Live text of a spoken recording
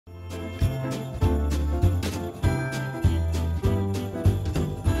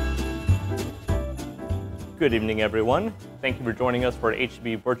Good evening, everyone. Thank you for joining us for our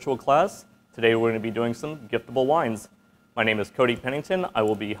HB virtual class. Today we're going to be doing some giftable wines. My name is Cody Pennington. I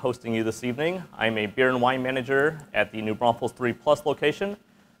will be hosting you this evening. I'm a beer and wine manager at the New Braunfels 3 Plus location,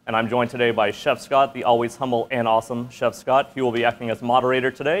 and I'm joined today by Chef Scott, the always humble and awesome Chef Scott. He will be acting as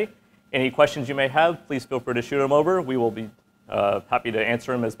moderator today. Any questions you may have, please feel free to shoot them over. We will be happy to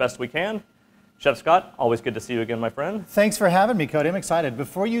answer them as best we can. Chef Scott, always good to see you again, my friend. Thanks for having me, Cody. I'm excited.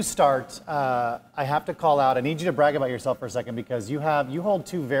 Before you start, I have to call out, I need you to brag about yourself for a second because you hold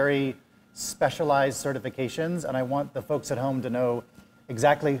two very specialized certifications, and I want the folks at home to know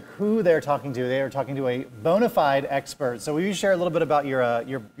exactly who they're talking to. They are talking to a bona fide expert. So will you share a little bit about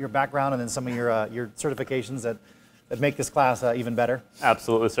your background and then some of your certifications that make this class even better?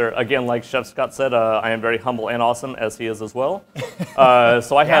 Absolutely, sir. Again, like Chef Scott said, I am very humble and awesome, as he is as well.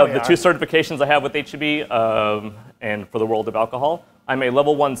 So I have the two certifications I have with HEB and for the world of alcohol. I'm a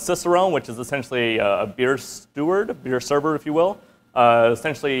level 1 Cicerone, which is essentially a beer steward, beer server, if you will.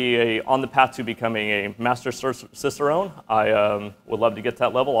 Essentially on the path to becoming a master Cicerone. I would love to get to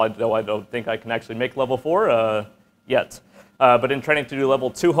that level, though I don't think I can actually make level 4 yet. But in training to do level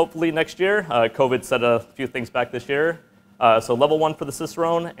 2 hopefully next year. COVID set a few things back this year. So level 1 for the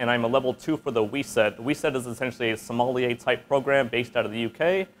Cicerone, and I'm a level 2 for the WeSet. WeSet is essentially a sommelier type program based out of the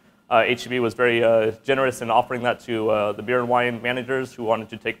UK. HEB was very generous in offering that to the beer and wine managers who wanted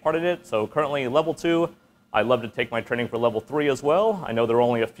to take part in it. So currently level 2. I'd love to take my training for level 3 as well. I know there are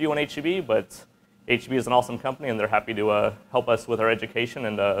only a few in HEB, but HEB is an awesome company, and they're happy to help us with our education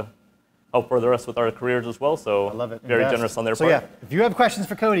and help further us with our careers as well. So I love it. Very generous on their part. So yeah, if you have questions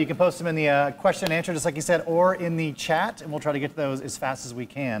for Cody, you can post them in the question and answer, just like you said, or in the chat, and we'll try to get to those as fast as we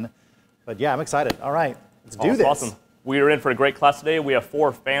can. But yeah, I'm excited. All right, let's do this. Awesome. We are in for a great class today. We have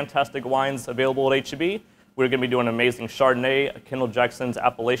 4 fantastic wines available at HEB. We're going to be doing an amazing Chardonnay, Kendall Jackson's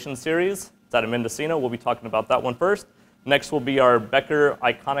Appellation Series. It's out of Mendocino. We'll be talking about that one first. Next will be our Becker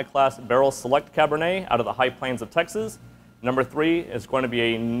Iconoclast Barrel Select Cabernet out of the High Plains of Texas. Number 3 is going to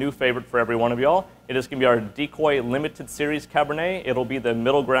be a new favorite for every one of y'all. It is going to be our Decoy Limited Series Cabernet. It'll be the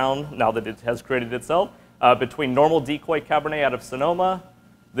middle ground, now that it has created itself, between normal Decoy Cabernet out of Sonoma.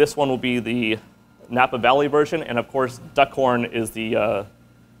 This one will be the Napa Valley version, and of course, Duckhorn is the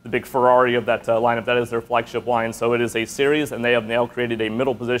big Ferrari of that lineup. That is their flagship wine. So it is a series, and they have now created a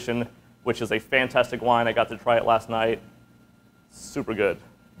middle position, which is a fantastic wine. I got to try it last night. Super good,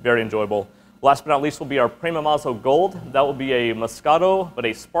 very enjoyable. Last but not least will be our Prima Mazzo Gold. That will be a Moscato, but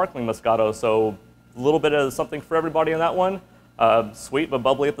a sparkling Moscato, so a little bit of something for everybody in that one. Sweet but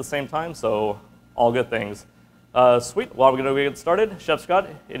bubbly at the same time, so all good things. Sweet, well, we're going to get started. Chef Scott,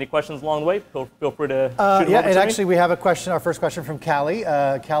 any questions along the way? Feel free to shoot them yeah, over and to actually we have a question, our first question from Callie.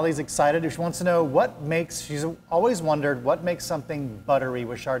 Callie's excited. She wants to know she's always wondered what makes something buttery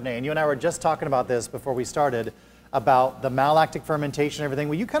with Chardonnay. And you and I were just talking about this before we started, about the malolactic fermentation and everything.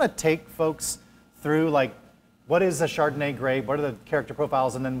 Will you kind of take folks through, like, what is a Chardonnay grape, what are the character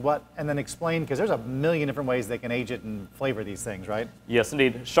profiles, and then explain, because there's a million different ways they can age it and flavor these things, right? Yes,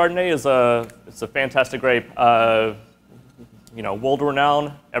 indeed. Chardonnay is it's a fantastic grape. You know, world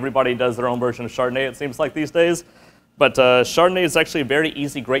renowned. Everybody does their own version of Chardonnay, it seems like these days. But Chardonnay is actually a very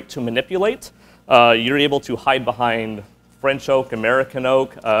easy grape to manipulate. You're able to hide behind French oak, American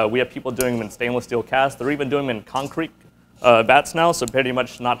oak. We have people doing them in stainless steel casks. They're even doing them in concrete vats now, so pretty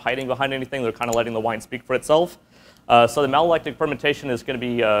much not hiding behind anything. They're kind of letting the wine speak for itself. So the malolactic fermentation is going to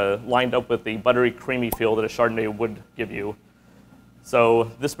be lined up with the buttery, creamy feel that a Chardonnay would give you.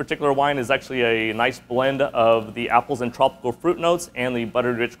 So this particular wine is actually a nice blend of the apples and tropical fruit notes and the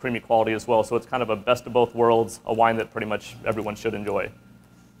buttery, rich, creamy quality as well. So it's kind of a best of both worlds, a wine that pretty much everyone should enjoy.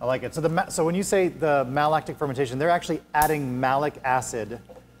 I like it. So when you say the malolactic fermentation, they're actually adding malic acid,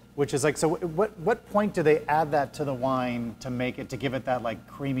 which is like, so what point do they add that to the wine to give it that like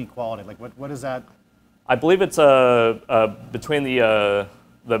creamy quality? Like what is that? I believe it's between the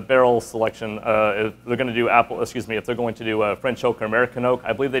barrel selection. If they're going to do if they're going to do French oak or American oak,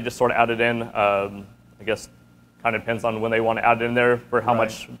 I believe they just sort of add it in. I guess kind of depends on when they want to add it in there for how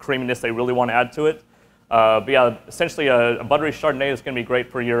much creaminess they really want to add to it. But yeah, essentially a buttery Chardonnay is going to be great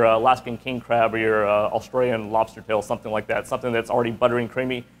for your Alaskan king crab or your Australian lobster tail, something like that. Something that's already buttery and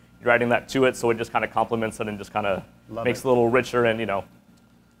creamy. You're adding that to it, so it just kind of complements it and just kind of makes it a little richer and, you know,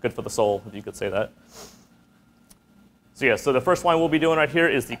 good for the soul, if you could say that. So yeah, so the first wine we'll be doing right here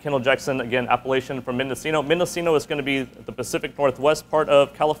is the Kendall Jackson, again, appellation from Mendocino. Mendocino is going to be the Pacific Northwest part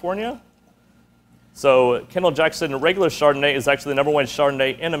of California. So Kendall Jackson regular Chardonnay is actually the #1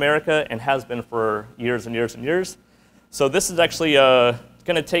 Chardonnay in America and has been for years and years and years. So this is actually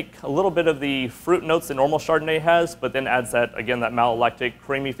going to take a little bit of the fruit notes that normal Chardonnay has, but then adds that, again, that malolactic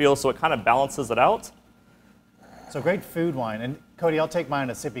creamy feel, so it kind of balances it out. So great food wine. And Cody, I'll take mine in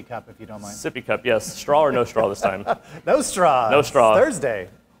a sippy cup if you don't mind. Sippy cup, yes. Straw or no straw this time? No straw. No straw. It's Thursday.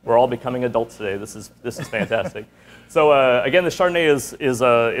 We're all becoming adults today. This is fantastic. So again, the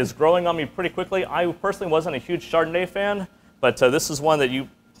Chardonnay is growing on me pretty quickly. I personally wasn't a huge Chardonnay fan, but this is one that you,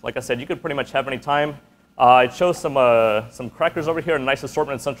 like I said, you could pretty much have any time. I chose some crackers over here, a nice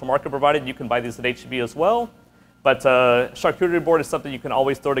assortment in Central Market provided. You can buy these at H-E-B as well. But charcuterie board is something you can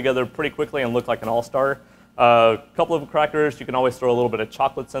always throw together pretty quickly and look like an all-star. A couple of crackers, you can always throw a little bit of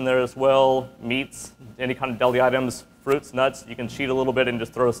chocolates in there as well, meats, any kind of deli items, fruits, nuts. You can cheat a little bit and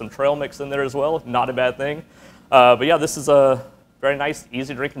just throw some trail mix in there as well. Not a bad thing. But yeah, this is a very nice,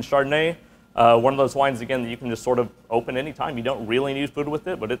 easy drinking Chardonnay. One of those wines, again, that you can just sort of open anytime. You don't really need food with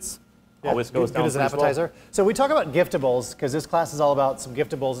it, but it's always goes down good as an appetizer. well. So we talk about giftables, because this class is all about some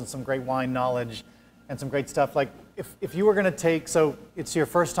giftables and some great wine knowledge and some great stuff. Like if you were going to take, so it's your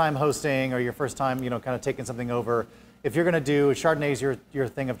first time hosting or your first time, kind of taking something over. If you're going to do Chardonnay's your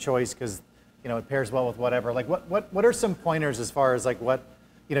thing of choice because, it pairs well with whatever. Like what are some pointers as far as like what,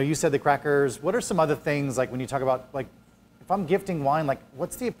 you said the crackers. What are some other things like when you talk about like, if I'm gifting wine, like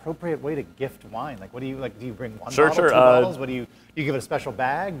what's the appropriate way to gift wine? Like what do you like? Do you bring one bottle, two bottles? What do you give it a special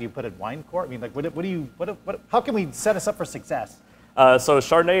bag? Do you put it in wine cork? I mean, like how can we set us up for success? So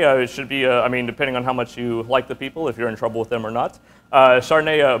Chardonnay should be, depending on how much you like the people, if you're in trouble with them or not.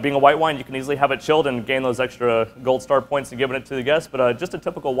 Chardonnay, being a white wine, you can easily have it chilled and gain those extra gold star points and giving it to the guests. But just a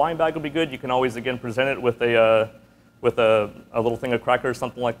typical wine bag would be good. You can always, again, present it with a little thing of crackers,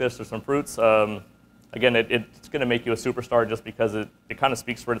 something like this, or some fruits. Again, it's going to make you a superstar just because it kind of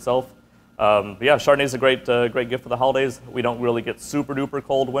speaks for itself. But yeah, Chardonnay is a great gift for the holidays. We don't really get super duper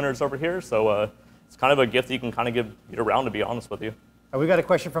cold winters over here, so it's kind of a gift that you can kind of give year round, to be honest with you. We got a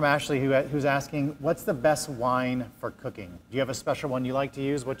question from Ashley who's asking, what's the best wine for cooking? Do you have a special one you like to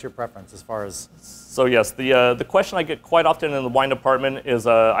use? What's your preference as far as? So yes, the question I get quite often in the wine department is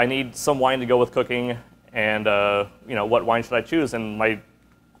I need some wine to go with cooking, and what wine should I choose? And my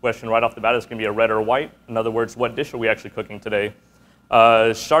question right off the bat is going to be a red or a white. In other words, what dish are we actually cooking today?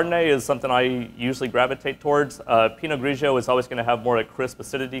 Chardonnay is something I usually gravitate towards. Pinot Grigio is always going to have more a crisp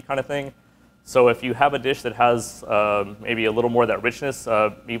acidity kind of thing. So if you have a dish that has maybe a little more of that richness,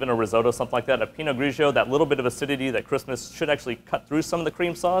 even a risotto, something like that, a Pinot Grigio, that little bit of acidity, that crispness should actually cut through some of the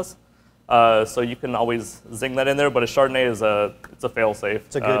cream sauce. So you can always zing that in there, but a Chardonnay is it's a fail-safe.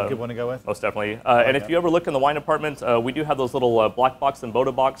 It's a good one to go with? Most definitely. And if you ever look in the wine department, we do have those little black box and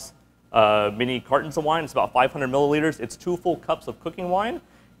Boda box mini cartons of wine. It's about 500 milliliters. It's 2 full cups of cooking wine.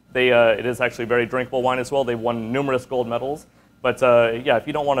 It is actually very drinkable wine as well. They've won numerous gold medals. But yeah, if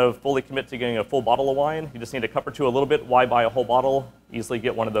you don't want to fully commit to getting a full bottle of wine, you just need a cup or two a little bit. Why buy a whole bottle? Easily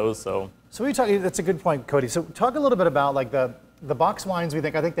get one of those. So we talk. That's a good point, Cody. So talk a little bit about like the box wines. I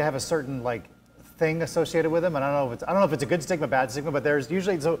think they have a certain like thing associated with them, and I don't know if it's a good stigma, bad stigma, but there's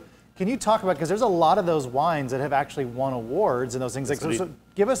usually so. Can you talk about, because there's a lot of those wines that have actually won awards and those things. Like, so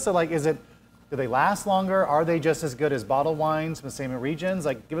give us a, like, do they last longer? Are they just as good as bottled wines from the same regions?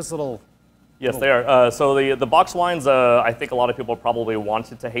 Like, give us a little. Yes, they are. So the box wines, I think a lot of people probably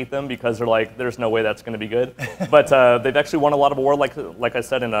wanted to hate them because they're like, there's no way that's going to be good. But they've actually won a lot of awards, like I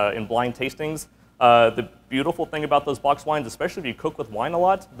said, in blind tastings. The beautiful thing about those box wines, especially if you cook with wine a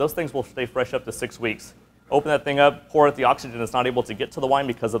lot, those things will stay fresh up to 6 weeks. Open that thing up, pour it, the oxygen is not able to get to the wine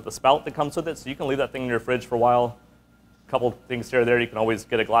because of the spout that comes with it, so you can leave that thing in your fridge for a while. A couple things here or there, you can always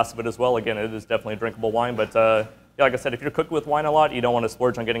get a glass of it as well. Again, it is definitely a drinkable wine, but yeah, like I said, if you're cooking with wine a lot, you don't want to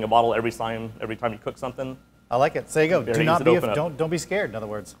splurge on getting a bottle every time you cook something. I like it. So there you go. Do not don't be scared, in other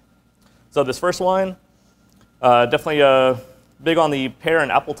words. So this first wine, definitely big on the pear and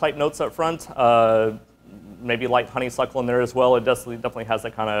apple type notes up front. Maybe light honeysuckle in there as well. It definitely has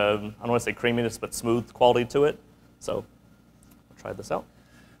that kind of, I don't want to say creaminess, but smooth quality to it. So we'll try this out.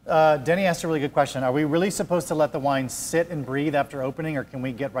 Denny asked a really good question. Are we really supposed to let the wine sit and breathe after opening, or can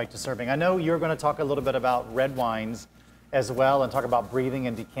we get right to serving? I know you're going to talk a little bit about red wines as well and talk about breathing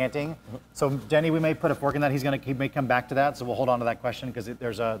and decanting. Mm-hmm. So Denny, we may put a fork in that. He may come back to that, so we'll hold on to that question because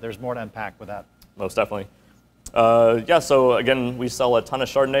there's more to unpack with that. Most definitely. Yeah, so again, we sell a ton of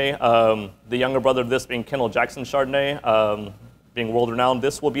Chardonnay. The younger brother of this being Kendall Jackson Chardonnay, being world renowned.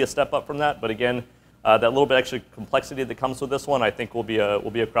 This will be a step up from that, but again, that little bit extra complexity that comes with this one, I think will be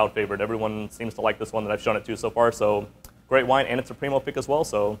a crowd favorite. Everyone seems to like this one that I've shown it to so far. So great wine, and it's a primo pick as well.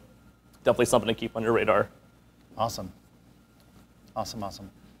 So definitely something to keep on your radar. Awesome, awesome, awesome.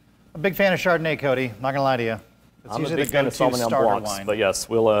 A big fan of Chardonnay, Cody. Not gonna lie to you. It's I'm usually a big fan of Sauvignon Blancs, wine. But yes,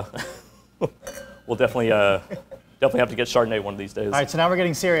 we'll definitely have to get Chardonnay one of these days. All right, so now we're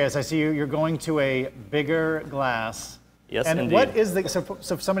getting serious. I see you're going to a bigger glass. Yes, and indeed. what is the,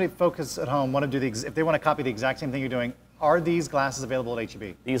 so if somebody folks at home want to do if they want to copy the exact same thing you're doing, are these glasses available at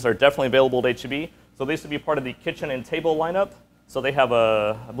HEB? These are definitely available at HEB. So these would be part of the kitchen and table lineup. So they have,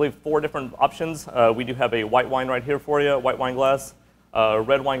 I believe, 4 different options. We do have a white wine right here for you, white wine glass, a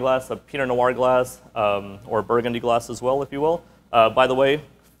red wine glass, a Pinot Noir glass, or a Burgundy glass as well, if you will. By the way,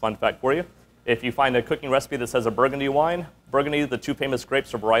 fun fact for you, if you find a cooking recipe that says a Burgundy wine, Burgundy, the 2 famous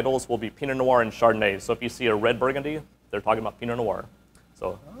grapes or varietals will be Pinot Noir and Chardonnay. So if you see a red Burgundy, they're talking about Pinot Noir.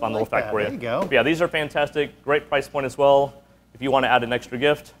 So fun little fact for you. There you go. But yeah, these are fantastic, great price point as well. If you want to add an extra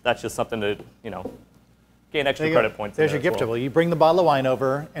gift, that's just something to, gain extra credit points. There's your giftable. You bring the bottle of wine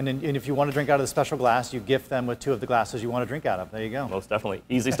over, and if you want to drink out of the special glass, you gift them with 2 of the glasses you want to drink out of. There you go. Most definitely.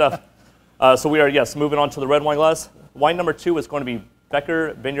 Easy stuff. So we are, yes, moving on to the red wine glass. Wine number 2 is going to be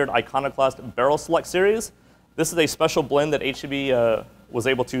Becker Vineyard Iconoclast Barrel Select Series. This is a special blend that HEB was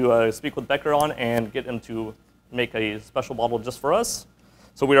able to speak with Becker on and get him to make a special bottle just for us.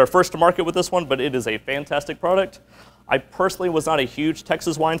 So we are first to market with this one, but it is a fantastic product. I personally was not a huge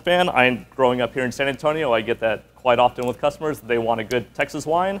Texas wine fan. I'm growing up here in San Antonio. I get that quite often with customers. They want a good Texas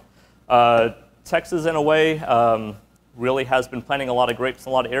wine. Texas, in a way, really has been planting a lot of grapes in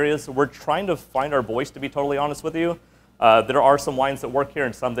a lot of areas. We're trying to find our voice, to be totally honest with you. There are some wines that work here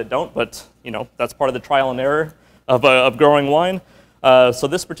and some that don't, but that's part of the trial and error of growing wine. So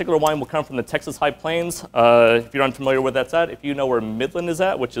this particular wine will come from the Texas High Plains. If you're unfamiliar with where that's at, if you know where Midland is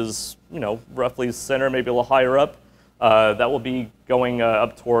at, which is roughly center, maybe a little higher up, that will be going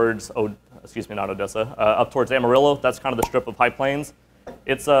up towards, not Odessa, up towards Amarillo. That's kind of the strip of High Plains.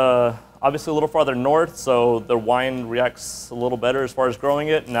 It's obviously a little farther north, so the wine reacts a little better as far as growing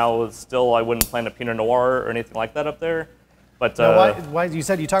it. Now, still, I wouldn't plant a Pinot Noir or anything like that up there. But why you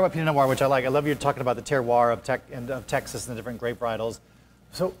said you talk about Pinot Noir, which I like. I love you talking about the terroir of Texas and the different grape varietals.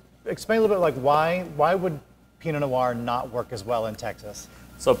 So explain a little bit, like why would Pinot Noir not work as well in Texas?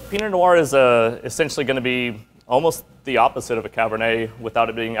 So Pinot Noir is essentially going to be almost the opposite of a Cabernet without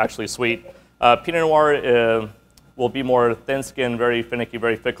it being actually sweet. Pinot Noir will be more thin-skinned, very finicky,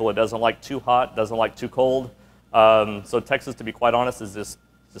 very fickle. It doesn't like too hot, doesn't like too cold. So Texas, to be quite honest, is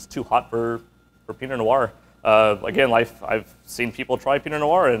just too hot for Pinot Noir. Again, I've seen people try Pinot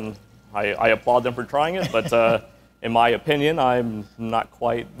Noir, and I applaud them for trying it, but in my opinion, I'm not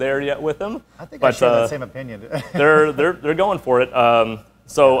quite there yet with them. I think I share that same opinion. they're going for it.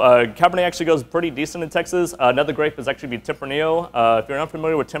 So Cabernet actually goes pretty decent in Texas. Another grape is actually Tempranillo. If you're not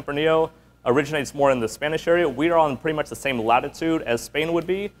familiar with Tempranillo, originates more in the Spanish area. We are on pretty much the same latitude as Spain would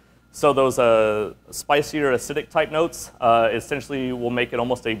be. So those spicier, acidic type notes essentially will make it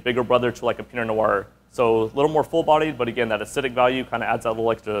almost a bigger brother to like a Pinot Noir. So a little more full-bodied, but again, that acidic value kind of adds that little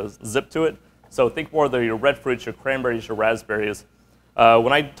extra zip to it. So think more of your red fruits, your cranberries, your raspberries.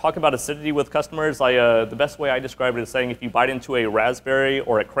 When I talk about acidity with customers, the best way I describe it is saying if you bite into a raspberry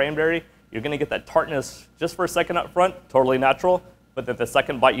or a cranberry, you're going to get that tartness just for a second up front, totally natural, but then the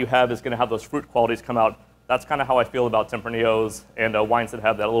second bite you have is going to have those fruit qualities come out. That's kind of how I feel about Tempranillos and wines that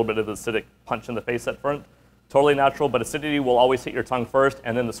have that little bit of acidic punch in the face up front. Totally natural, but acidity will always hit your tongue first,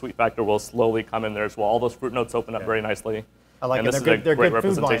 and then the sweet factor will slowly come in there as well. All those fruit notes open up very nicely. I like and it. this They're is a good, great they're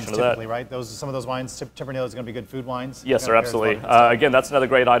good food wines representation of that. typically, right? Some of those wines, Tempranillo is going to be good food wines. Yes, sir, absolutely. Again, that's another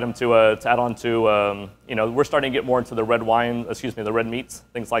great item to add on to. We're starting to get more into the red wine, the red meats,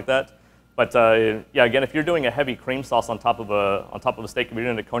 things like that. But yeah, again, if you're doing a heavy cream sauce on top of a steak, if you're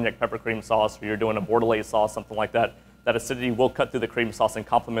doing a cognac pepper cream sauce, or you're doing a Bordelaise sauce, something like that, that acidity will cut through the cream sauce and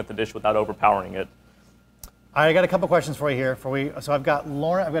complement the dish without overpowering it. I got a couple questions for you here. So I've got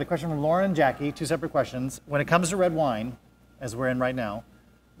a question from Lauren and Jackie, 2 separate questions. When it comes to red wine, as we're in right now,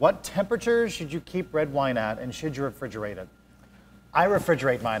 what temperature should you keep red wine at, and should you refrigerate it? I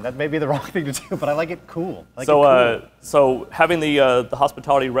refrigerate mine. That may be the wrong thing to do, but I like it cool. So having the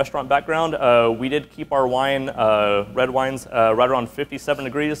hospitality restaurant background, we did keep our wine, red wines, right around 57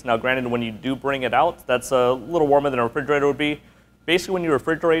 degrees. Now, granted, when you do bring it out, that's a little warmer than a refrigerator would be. Basically, when you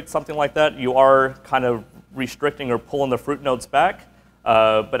refrigerate something like that, you are kind of restricting or pulling the fruit notes back.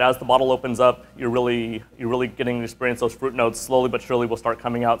 But as the bottle opens up, you're really getting to experience those fruit notes. Slowly but surely will start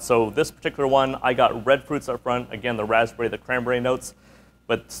coming out. So this particular one, I got red fruits up front. Again, the raspberry, the cranberry notes.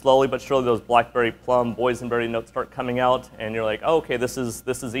 But slowly but surely, those blackberry, plum, boysenberry notes start coming out, and you're like, oh, okay, this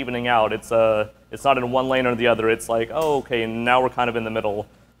is evening out. It's not in one lane or the other. It's like, oh, okay, now we're kind of in the middle.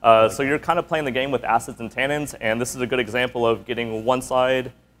 So you're kind of playing the game with acids and tannins, and this is a good example of getting one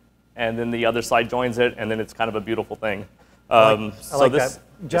side, and then the other side joins it, and then it's kind of a beautiful thing. I like that.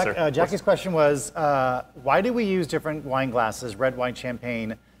 Yes, Jackie's question was, why do we use different wine glasses, red wine,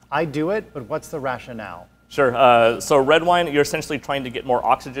 champagne? I do it, but what's the rationale? Sure. So red wine, you're essentially trying to get more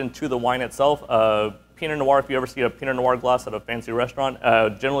oxygen to the wine itself. Pinot Noir, if you ever see a Pinot Noir glass at a fancy restaurant,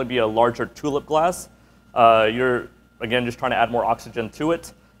 generally be a larger tulip glass. You're, again, just trying to add more oxygen to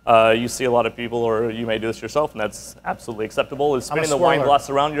it. You see a lot of people, or you may do this yourself, and that's absolutely acceptable, is spinning the wine glass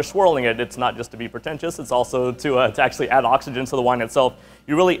around. You're swirling it. It's not just to be pretentious. It's also to actually add oxygen to the wine itself.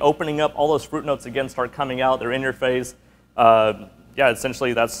 You're really opening up. All those fruit notes, again, start coming out. They're in your face. Yeah,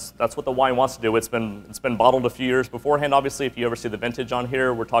 essentially, that's what the wine wants to do. It's been bottled a few years beforehand. Obviously, if you ever see the vintage on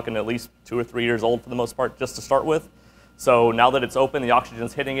here, we're talking at least 2 or 3 years old for the most part, just to start with. So now that it's open, the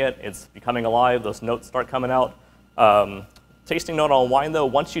oxygen's hitting it. It's becoming alive. Those notes start coming out. Tasting note on wine, though,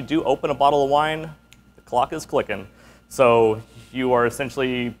 once you do open a bottle of wine, the clock is clicking. So you are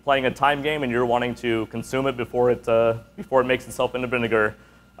essentially playing a time game, and you're wanting to consume it before it makes itself into vinegar.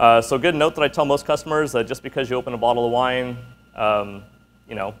 So good note that I tell most customers that just because you open a bottle of wine,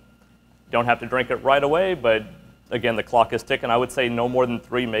 you know, don't have to drink it right away, but again, the clock is ticking. I would say no more than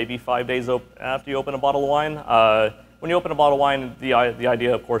 3, maybe 5 days after you open a bottle of wine. When you open a bottle of wine, the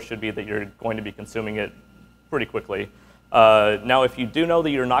idea, of course, should be that you're going to be consuming it pretty quickly. Now, if you do know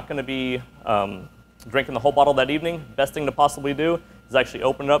that you're not going to be drinking the whole bottle that evening, best thing to possibly do is actually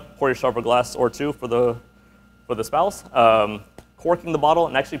open it up, pour yourself a glass or two for the spouse, corking the bottle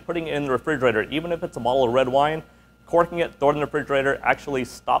and actually putting it in the refrigerator. Even if it's a bottle of red wine, corking it, throw it in the refrigerator actually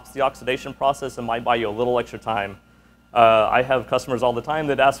stops the oxidation process and might buy you a little extra time. I have customers all the time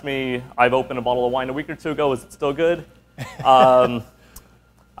that ask me, I've opened a bottle of wine a week or two ago, is it still good?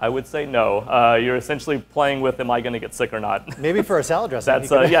 I would say no. You're essentially playing with, am I going to get sick or not? Maybe for a salad dressing.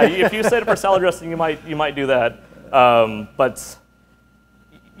 That's yeah. If you said it for salad dressing, you might do that. But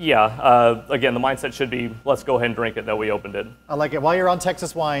yeah, again, the mindset should be, let's go ahead and drink it that we opened it. I like it. While you're on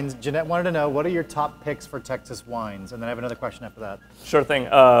Texas wines, Jeanette wanted to know, what are your top picks for Texas wines? And then I have another question after that. Sure thing.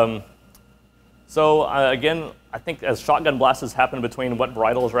 So again, I think as shotgun blasts happen between what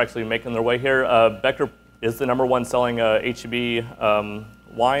varietals are actually making their way here, Becker is the #1 selling HEB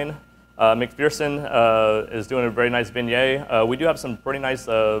wine. McPherson is doing a very nice Viognier. We do have some pretty nice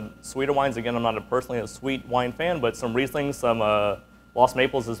sweeter wines. Again, I'm not personally a sweet wine fan, but some Riesling, some Lost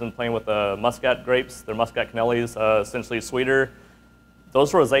Maples has been playing with Muscat grapes. They're Muscat Canellis, essentially sweeter.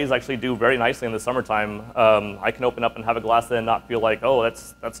 Those rosés actually do very nicely in the summertime. I can open up and have a glass and not feel like, oh,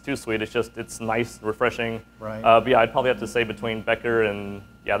 that's too sweet. It's nice, refreshing. Right. But yeah, I'd probably have to say between Becker and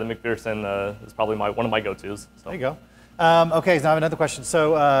yeah, the McPherson is probably one of my go-tos. So. There you go. Okay, so now I have another question.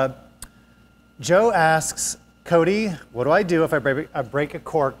 So Joe asks, Cody, what do I do if I break a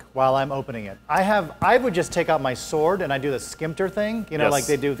cork while I'm opening it? I would just take out my sword and I do the skimter thing, you know, yes. like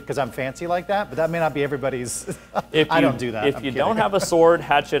they do because I'm fancy like that, but that may not be everybody's. I don't do that. If you don't have a sword,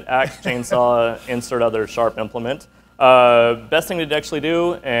 hatchet, axe, chainsaw, insert other sharp implement, best thing to actually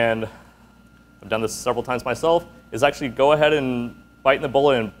do, and I've done this several times myself, is actually go ahead and biting the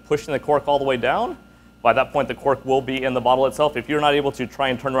bullet and pushing the cork all the way down. By that point, the cork will be in the bottle itself. If you're not able to try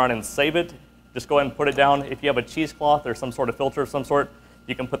and turn around and save it, just go ahead and put it down. If you have a cheesecloth or some sort of filter of some sort,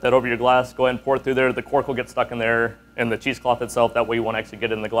 you can put that over your glass, go ahead and pour it through there. The cork will get stuck in there in the cheesecloth itself. That way you won't actually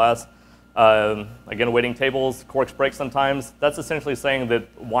get it in the glass. Again, waiting tables, corks break sometimes. That's essentially saying that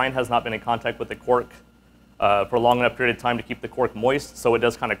wine has not been in contact with the cork for a long enough period of time to keep the cork moist, so it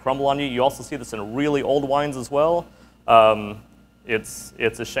does kind of crumble on you. You also see this in really old wines as well. It's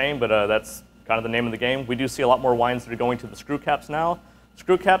a shame, but that's kind of the name of the game. We do see a lot more wines that are going to the screw caps now.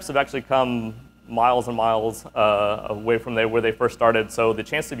 Screw caps have actually come miles and miles away from where they first started. So the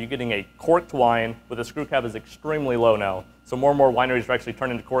chance of you getting a corked wine with a screw cap is extremely low now. So more and more wineries are actually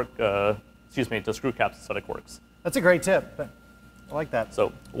turning to to screw caps instead of corks. That's a great tip. I like that.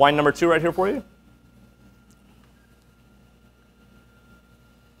 So wine #2 right here for you.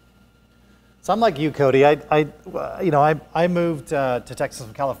 So I'm like you, Cody. I moved to Texas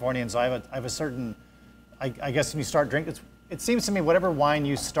from California, and so I have a certain, I guess when you start drinking, it seems to me whatever wine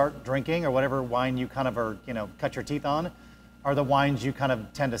you start drinking or whatever wine you kind of are, cut your teeth on, are the wines you kind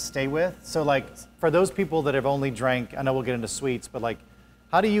of tend to stay with. So like for those people that have only drank, I know we'll get into sweets, but like,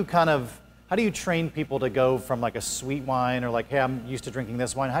 how do you train people to go from like a sweet wine or like, hey, I'm used to drinking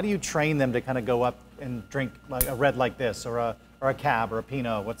this wine. How do you train them to kind of go up and drink like a red like this or a cab or a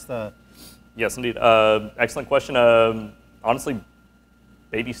pinot? What's the... Yes, indeed. Excellent question. Honestly,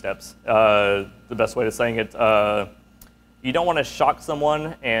 baby steps. The best way of saying it. You don't want to shock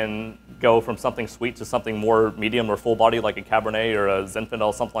someone and go from something sweet to something more medium or full body like a Cabernet or a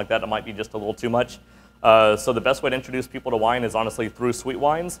Zinfandel, something like that. It might be just a little too much. So the best way to introduce people to wine is honestly through sweet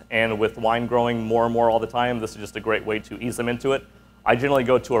wines. And with wine growing more and more all the time, this is just a great way to ease them into it. I generally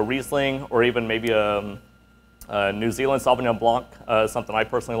go to a Riesling or even maybe a New Zealand Sauvignon Blanc, something I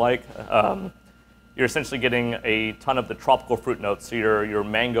personally like. you're essentially getting a ton of the tropical fruit notes. So your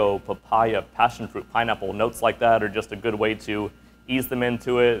mango, papaya, passion fruit, pineapple, notes like that are just a good way to ease them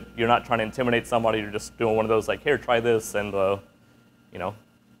into it. You're not trying to intimidate somebody. You're just doing one of those like, here, try this, and you know,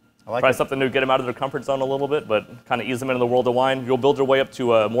 try something new, get them out of their comfort zone a little bit, but kind of ease them into the world of wine. You'll build your way up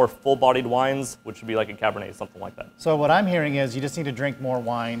to more full-bodied wines, which would be like a Cabernet, something like that. So what I'm hearing is you just need to drink more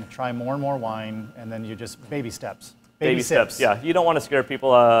wine, try more and more wine, and then you just baby steps. Baby steps, yeah. You don't want to scare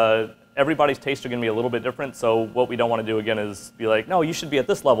people. Everybody's tastes are going to be a little bit different, so what we don't want to do again is be like, no, you should be at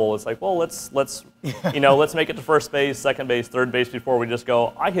this level. It's like, well, let's let's make it to first base, second base, third base before we just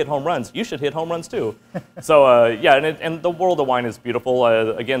go, I hit home runs. You should hit home runs too. So yeah, and the world of wine is beautiful.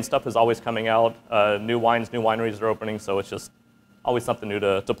 Again, stuff is always coming out. New wines, new wineries are opening, so it's just always something new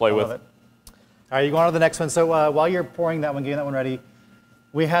to play with. All right, you go on to the next one. So while you're pouring that one, getting that one ready,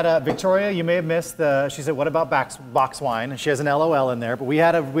 we had Victoria, you may have missed she said, what about box wine? She has an LOL in there, but we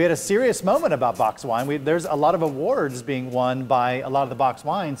had a serious moment about box wine. There's a lot of awards being won by a lot of the box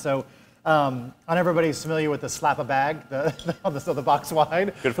wine. So not everybody's familiar with the slap-a-bag, the box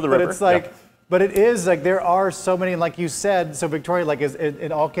wine. Good for the river. But it's like, but it is like there are so many, like you said, so Victoria, like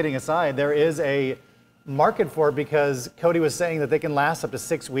in all kidding aside, there is a market for it because Cody was saying that they can last up to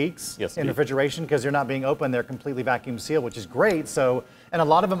 6 weeks in refrigeration because they're not being open. They're completely vacuum sealed, which is great. So, and a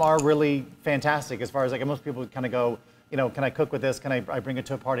lot of them are really fantastic as far as like most people kind of go, you know, can I cook with this? Can I bring it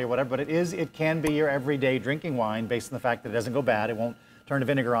to a party or whatever? But it can be your everyday drinking wine based on the fact that it doesn't go bad. It won't turn to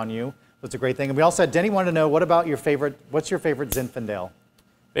vinegar on you. So it's a great thing. And we also had Denny wanted to know, what's your favorite Zinfandel?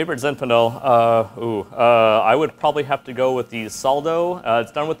 Favorite Zinfandel? I would probably have to go with the Saldo.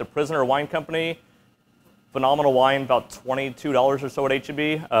 It's done with the Prisoner Wine Company. Phenomenal wine, about $22 or so at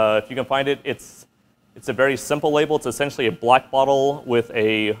H-E-B. If you can find it, it's a very simple label. It's essentially a black bottle with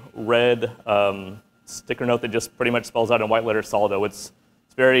a red sticker note that just pretty much spells out in white letters Saldo. It's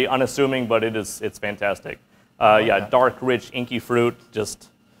very unassuming, but it's fantastic. Yeah, dark, rich, inky fruit. Just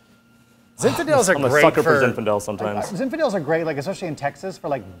Zinfandels are great. I'm a sucker for Zinfandel sometimes. Zinfandels are great, like especially in Texas for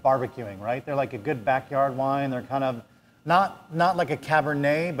like barbecuing, right? They're like a good backyard wine. They're kind of not like a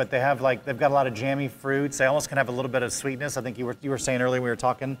Cabernet, but they've got a lot of jammy fruits. They almost can have a little bit of sweetness. I think you were saying earlier, we were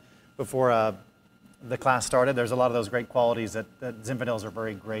talking before the class started. There's a lot of those great qualities that Zinfandels are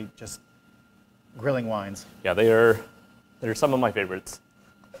very great, just grilling wines. Yeah, they're some of my favorites.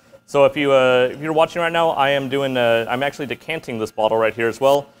 So if you're watching right now, I'm actually decanting this bottle right here as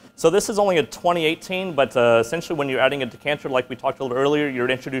well. So this is only a 2018, but essentially when you're adding a decanter, like we talked a little earlier, you're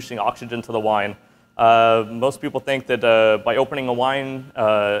introducing oxygen to the wine. Most people think that by opening a wine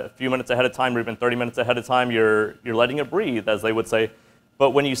a few minutes ahead of time, or even 30 minutes ahead of time, you're letting it breathe, as they would say.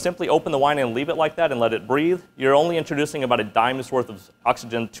 But when you simply open the wine and leave it like that and let it breathe, you're only introducing about a dime's worth of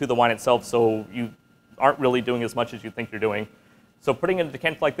oxygen to the wine itself, so you aren't really doing as much as you think you're doing. So putting in a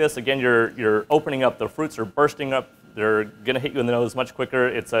decanter like this, again, you're opening up, the fruits are bursting up, they're going to hit you in the nose much quicker.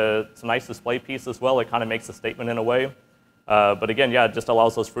 It's a nice display piece as well. It kind of makes a statement in a way. But again, yeah, it just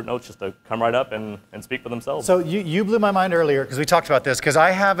allows those fruit notes just to come right up and speak for themselves. So you blew my mind earlier because we talked about this, because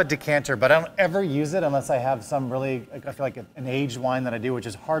I have a decanter, but I don't ever use it unless I have some really, I feel like an aged wine that I do, which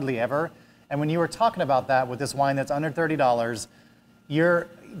is hardly ever. And when you were talking about that with this wine that's under $30, you're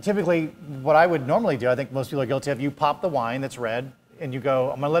typically, what I would normally do, I think most people are guilty of, you pop the wine that's red and you go,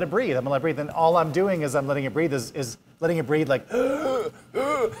 I'm gonna let it breathe, I'm gonna let it breathe. And all I'm doing is I'm letting it breathe is letting it breathe like,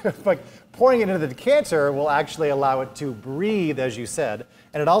 like pouring it into the decanter will actually allow it to breathe, as you said.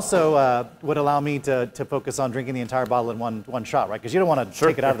 And it also would allow me to focus on drinking the entire bottle in one shot, right? Because you don't want to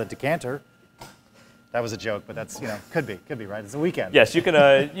take it out of the decanter. That was a joke, but that's, could be, right? It's a weekend. Yes, you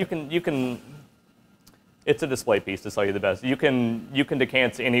can, it's a display piece, to tell you the best. You can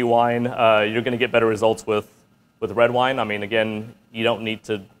decant any wine. You're going to get better results with red wine. I mean, again, you don't need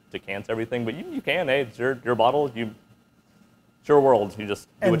to decant everything, but you can. Hey, it's your bottle. It's your world. You just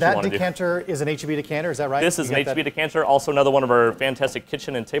do what you want to do. And that decanter is an H-E-B decanter, is that right? This is an H-E-B decanter, also another one of our fantastic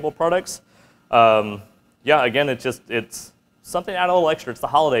kitchen and table products. Yeah, again, it's something add a little extra. It's the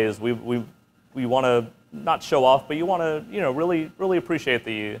holidays. We want to not show off, but you want to really appreciate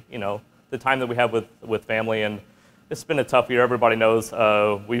the time that we have with family. And it's been a tough year. Everybody knows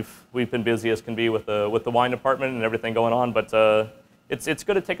we've been busy as can be with the wine department and everything going on. But it's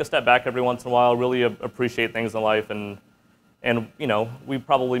good to take a step back every once in a while, really appreciate things in life. And we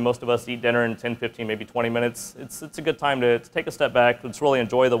probably, most of us eat dinner in 10, 15, maybe 20 minutes. It's a good time to take a step back. Let's really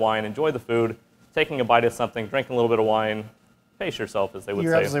enjoy the wine, enjoy the food, taking a bite of something, drinking a little bit of wine. Pace yourself, as they would say.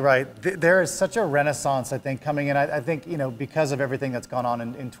 You're absolutely right. There is such a renaissance, I think, coming in. I think, because of everything that's gone on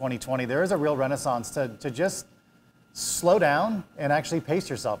in 2020, there is a real renaissance to just slow down and actually pace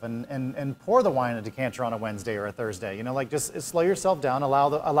yourself and pour the wine in a decanter on a Wednesday or a Thursday. You know, like just slow yourself down,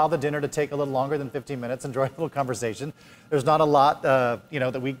 allow the dinner to take a little longer than 15 minutes, enjoy a little conversation. There's not a lot, you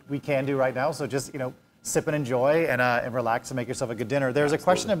know, that we can do right now, so just, you know, sip and enjoy and relax and make yourself a good dinner. There's Absolutely.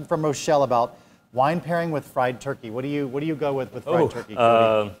 A question from Rochelle about wine pairing with fried turkey. What do you go with fried turkey,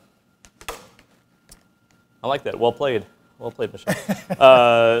 Cody? I like that. Well played. Well played,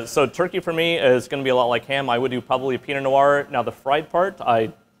 Michelle. So turkey for me is going to be a lot like ham. I would do probably a Pinot Noir. Now the fried part,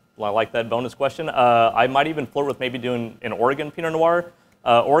 I like that bonus question. I might even flirt with maybe doing an Oregon Pinot Noir.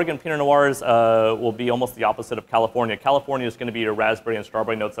 Oregon Pinot Noirs will be almost the opposite of California. California is going to be your raspberry and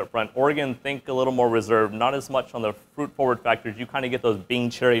strawberry notes up front. Oregon, think a little more reserved, not as much on the fruit-forward factors. You kind of get those Bing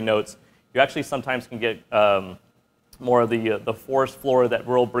cherry notes. You actually sometimes can get more of the forest floor, that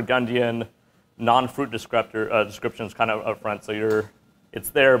rural Burgundian, non-fruit descriptions kind of up front. So it's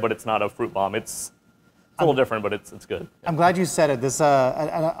there, but it's not a fruit bomb. It's a little different, but it's good. Yeah. I'm glad you said it. This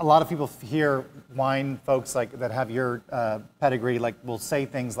a lot of people here, wine folks like that have your pedigree, like will say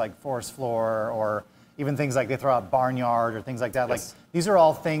things like forest floor or even things like they throw out barnyard or things like that. Yes. Like these are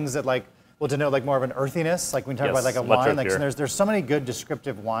all things that like will denote like more of an earthiness. Like when you talk about like a wine, like so there's so many good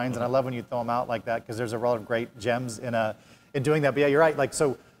descriptive wines, and I love when you throw them out like that because there's a lot of great gems in doing that. But yeah, you're right. Like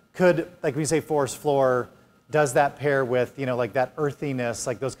so. Could, like when you say forest floor, does that pair with, you know, like that earthiness,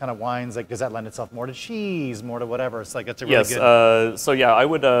 like those kind of wines, like does that lend itself more to cheese, more to whatever? It's like, it's a really good. So yeah, I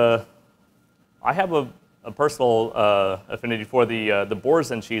would, I have a personal affinity for the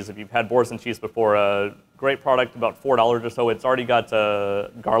Boursin cheese. If you've had Boursin cheese before, great product, about $4 or so. It's already got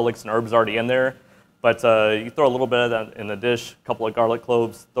garlics and herbs already in there. But you throw a little bit of that in the dish, a couple of garlic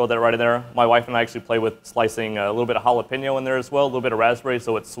cloves, throw that right in there. My wife and I actually play with slicing a little bit of jalapeno in there as well, a little bit of raspberry,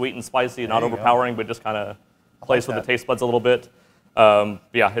 so it's sweet and spicy, not overpowering, but just kind of plays with the taste buds a little bit.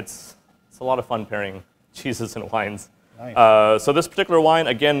 Yeah, it's a lot of fun pairing cheeses and wines. Nice. So this particular wine,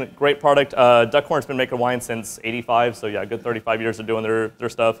 again, great product. Duckhorn's been making wine since '85, so yeah, a good 35 years of doing their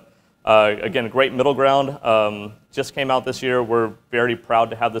stuff. Again, great middle ground. Just came out this year. We're very proud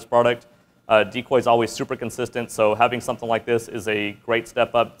to have this product. Decoy is always super consistent, so having something like this is a great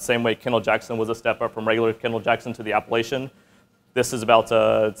step up. Same way Kendall Jackson was a step up from regular Kendall Jackson to the appellation. This is about,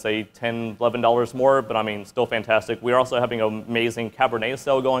 say, $10, $11 more, but I mean, still fantastic. We are also having an amazing Cabernet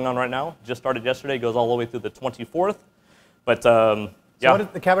sale going on right now. Just started yesterday, goes all the way through the 24th. But yeah, so what is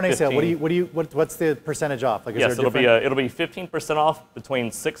the Cabernet sale? What's the percentage off? Like, yes, it'll be 15% off between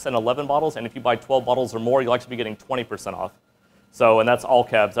 6 and 11 bottles, and if you buy 12 bottles or more, you'll actually be getting 20% off. So, and that's all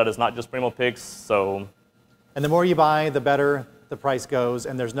cabs. That is not just Primo Picks. So, and the more you buy, the better the price goes,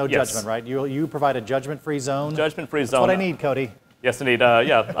 and there's no judgment, right? You provide a judgment-free zone. Judgment-free zone. That's what I need, Cody. Yes, indeed.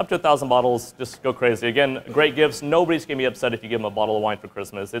 Yeah, up to 1,000 bottles. Just go crazy. Again, great gifts. Nobody's gonna be upset if you give them a bottle of wine for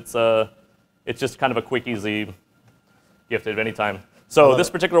Christmas. It's just kind of a quick, easy gift at any time. So this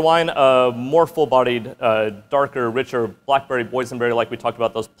particular wine, more full-bodied, darker, richer, blackberry, boysenberry, like we talked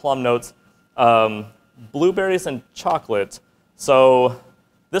about, those plum notes, blueberries and chocolate. So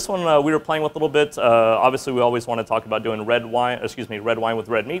this one we were playing with a little bit. Obviously, we always want to talk about doing red wine with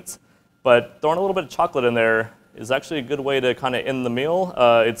red meats, but throwing a little bit of chocolate in there is actually a good way to kind of end the meal.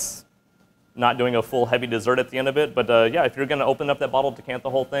 It's not doing a full heavy dessert at the end of it, but yeah, if you're going to open up that bottle, decant the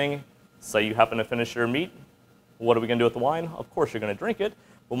whole thing, say you happen to finish your meat, what are we going to do with the wine? Of course, you're going to drink it.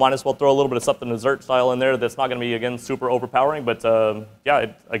 We might as well throw a little bit of something dessert style in there that's not going to be, again, super overpowering, but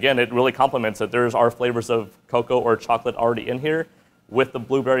yeah, again, it really complements it. There's our flavors of cocoa or chocolate already in here with the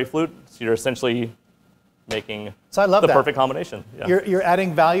blueberry flute, so you're essentially making the perfect combination. Yeah. You're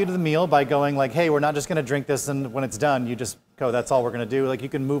adding value to the meal by going like, hey, we're not just going to drink this, and when it's done, you just go, that's all we're going to do. Like you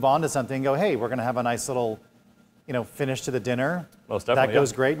can move on to something and go, hey, we're going to have a nice little, you know, finish to the dinner. Most definitely. That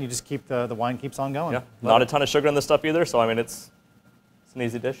goes great, and you just keep the wine keeps on going. Yeah, not a ton of sugar in this stuff either, so I mean, it's an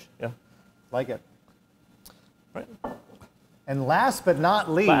easy dish. Yeah. Like it. Right. And last but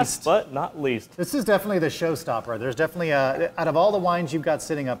not least, this is definitely the showstopper. There's definitely out of all the wines you've got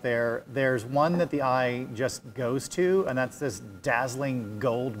sitting up there, there's one that the eye just goes to, and that's this dazzling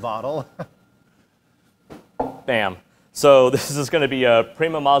gold bottle. Bam. So this is going to be a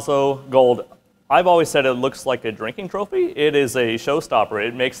Primo Mazzo Gold. I've always said it looks like a drinking trophy. It is a showstopper.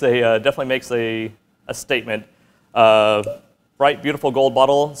 It makes definitely makes a statement. Bright, beautiful gold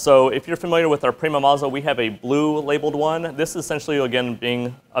bottle. So if you're familiar with our Primo Mazzo, we have a blue labeled one. This is essentially, again,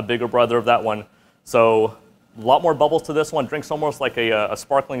 being a bigger brother of that one. So a lot more bubbles to this one. Drinks almost like a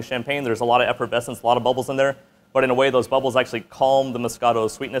sparkling champagne. There's a lot of effervescence, a lot of bubbles in there. But in a way, those bubbles actually calm the Moscato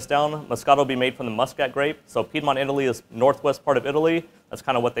sweetness down. Moscato will be made from the Muscat grape. So Piedmont, Italy is northwest part of Italy. That's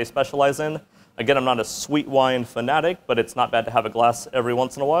kind of what they specialize in. Again, I'm not a sweet wine fanatic, but it's not bad to have a glass every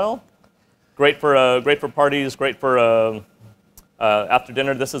once in a while. Great for parties, great for after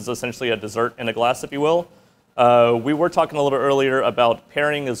dinner. This is essentially a dessert in a glass, if you will. We were talking a little earlier about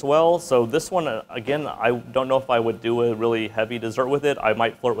pairing as well. So this one, again, I don't know if I would do a really heavy dessert with it. I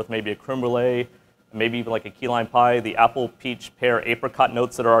might flirt with maybe a creme brulee, maybe even like a key lime pie. The apple, peach, pear, apricot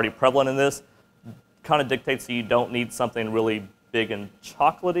notes that are already prevalent in this kind of dictates that you don't need something really big and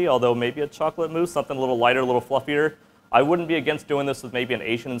chocolatey, although maybe a chocolate mousse, something a little lighter, a little fluffier. I wouldn't be against doing this with maybe an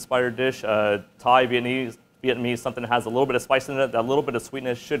Asian-inspired dish. Thai, Vietnamese, something that has a little bit of spice in it. That little bit of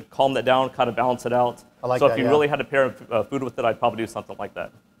sweetness should calm that down, kind of balance it out. I like so that, if you yeah. really had to pair food with it, I'd probably do something like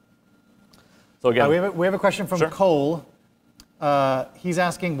that. So again, we have a question from Sure. Cole. He's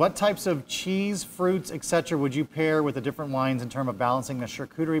asking, what types of cheese, fruits, etc. would you pair with the different wines in terms of balancing the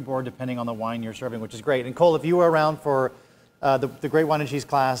charcuterie board depending on the wine you're serving, which is great. And Cole, if you were around for the Great Wine and Cheese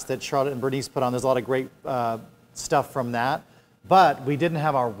class that Charlotte and Bernice put on, there's a lot of great stuff from that. But we didn't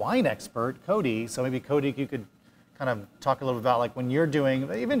have our wine expert, Cody, so maybe Cody, you could kind of talk a little bit about like when you're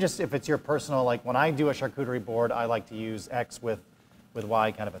doing, even just if it's your personal, like when I do a charcuterie board, I like to use X with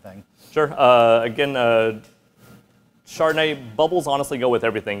Y kind of a thing. Sure. Again, Chardonnay, bubbles honestly go with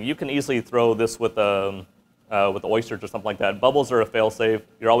everything. You can easily throw this with oysters or something like that. Bubbles are a fail-safe.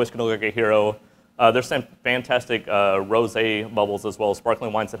 You're always going to look like a hero. There's some fantastic rosé bubbles as well,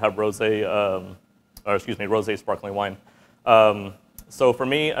 sparkling wines that have rosé sparkling wine. So for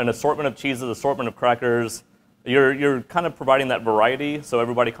me, an assortment of cheeses, assortment of crackers, you're kind of providing that variety, so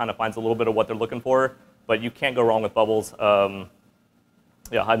everybody kind of finds a little bit of what they're looking for, but you can't go wrong with bubbles.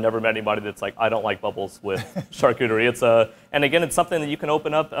 Yeah, I've never met anybody that's like, I don't like bubbles with charcuterie. And again, it's something that you can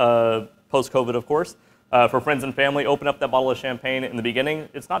open up post-COVID, of course. For friends and family, open up that bottle of champagne in the beginning.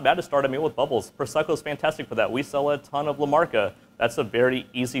 It's not bad to start a meal with bubbles. Prosecco is fantastic for that. We sell a ton of La Marca. That's a very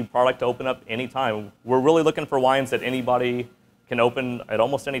easy product to open up anytime. We're really looking for wines that anybody can open at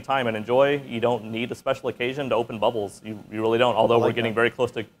almost any time and enjoy. You don't need a special occasion to open bubbles. You really don't, although we're getting very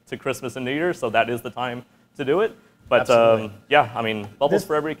close to Christmas and New Year's, so that is the time to do it. But yeah, I mean, bubbles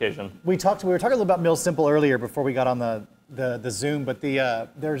for every occasion. We were talking a little about Meal Simple earlier before we got on the Zoom, but you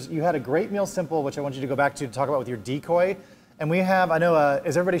had a great Meal Simple, which I want you to go back to talk about with your Decoy. And we have, I know,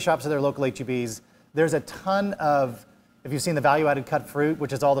 as everybody shops at their local HEBs, there's a ton of, if you've seen the value-added cut fruit,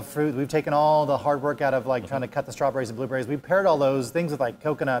 which is all the fruit, we've taken all the hard work out of like trying to cut the strawberries and blueberries. We've paired all those things with like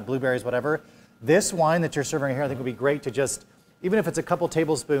coconut, blueberries, whatever. This wine that you're serving here, I think would be great to just, even if it's a couple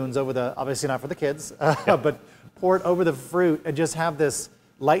tablespoons over the, obviously not for the kids, but pour it over the fruit and just have this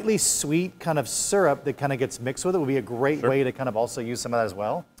lightly sweet kind of syrup that kind of gets mixed with it would be a great way to kind of also use some of that as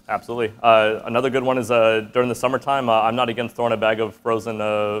well. Absolutely. Another good one is during the summertime, I'm not against throwing a bag of frozen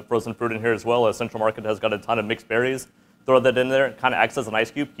fruit in here as well. Central Market has got a ton of mixed berries. Throw that in there, it kind of acts as an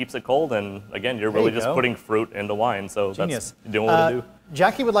ice cube, keeps it cold, and again, you're really just putting fruit into wine. So Genius. That's doing what to do.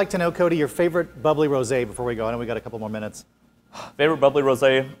 Jackie would like to know, Cody, your favorite bubbly rosé before we go. I know we got a couple more minutes. Favorite bubbly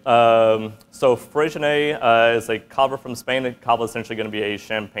rosé. So Freixenet is a cava from Spain. Cava is essentially going to be a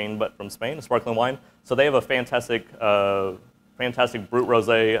champagne, but from Spain, a sparkling wine. So they have a fantastic Brut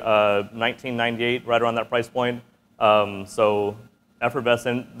rosé, 1998, right around that price point. So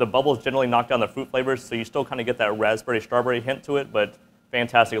effervescent. The bubbles generally knock down the fruit flavors, so you still kind of get that raspberry, strawberry hint to it, but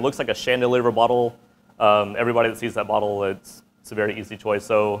fantastic. It looks like a chandelier bottle. Everybody that sees that bottle, it's a very easy choice.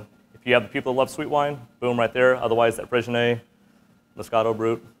 So if you have the people that love sweet wine, boom, right there. Otherwise, that Freixenet, Moscato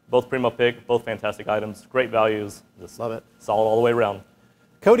Brut, both primo pick, both fantastic items, great values. Just love it. Solid all the way around.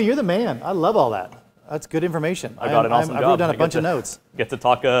 Cody, you're the man. I love all that. That's good information. I got an awesome job. I've done a bunch of notes. Get to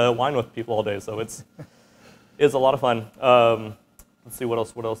talk wine with people all day, so it's a lot of fun. Let's see what else.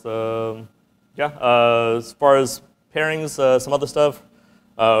 As far as pairings, some other stuff.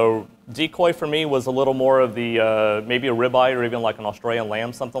 Decoy for me was a little more of the maybe a ribeye or even like an Australian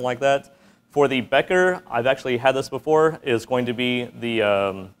lamb, something like that. For the Becker, I've actually had this before, is going to be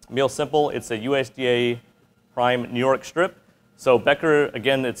the Meal Simple. It's a USDA Prime New York strip. So Becker,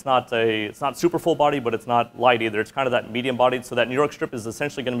 again, it's not super full body, but it's not light either. It's kind of that medium bodied. So that New York strip is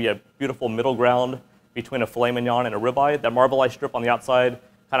essentially going to be a beautiful middle ground between a filet mignon and a ribeye. That marbleized strip on the outside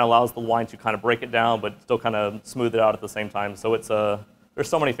kind of allows the wine to kind of break it down, but still kind of smooth it out at the same time. So it's there's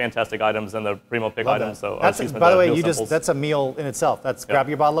so many fantastic items in the primo pick items. So by the way, that's a meal in itself. That's grab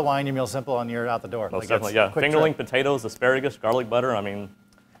your bottle of wine, your Meal Simple, and you're out the door. Most definitely, yeah. Fingerling, potatoes, asparagus, garlic butter. I mean,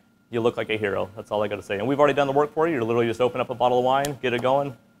 you look like a hero. That's all I got to say. And we've already done the work for you. You're literally just open up a bottle of wine, get it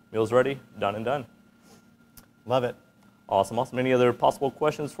going, meal's ready, done and done. Love it. Awesome. Any other possible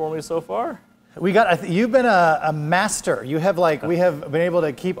questions for me so far? You've been a master. We have been able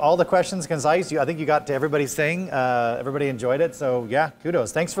to keep all the questions concise. I think you got to everybody's thing. Everybody enjoyed it. So yeah,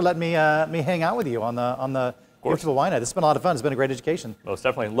 kudos. Thanks for letting me hang out with you on the Giftable Wine Night. This has been a lot of fun. It's been a great education. Most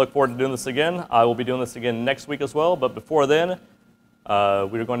definitely. Look forward to doing this again. I will be doing this again next week as well. But before then,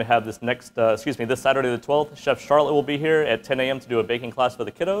 we're going to have this this Saturday the 12th. Chef Charlotte will be here at 10 a.m. to do a baking class for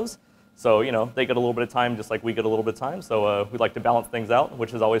the kiddos. So, they get a little bit of time just like we get a little bit of time. So we like to balance things out,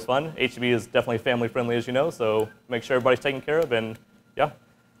 which is always fun. HEB is definitely family friendly, as you know. So make sure everybody's taken care of. And yeah,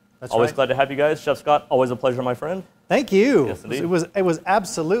 That's always right. glad to have you guys. Chef Scott, always a pleasure, my friend. Thank you. Yes, indeed. It was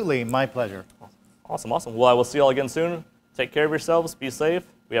absolutely my pleasure. Awesome, awesome. Well, I will see you all again soon. Take care of yourselves. Be safe.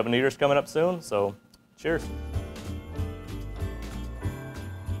 We have a New Year's coming up soon. So cheers.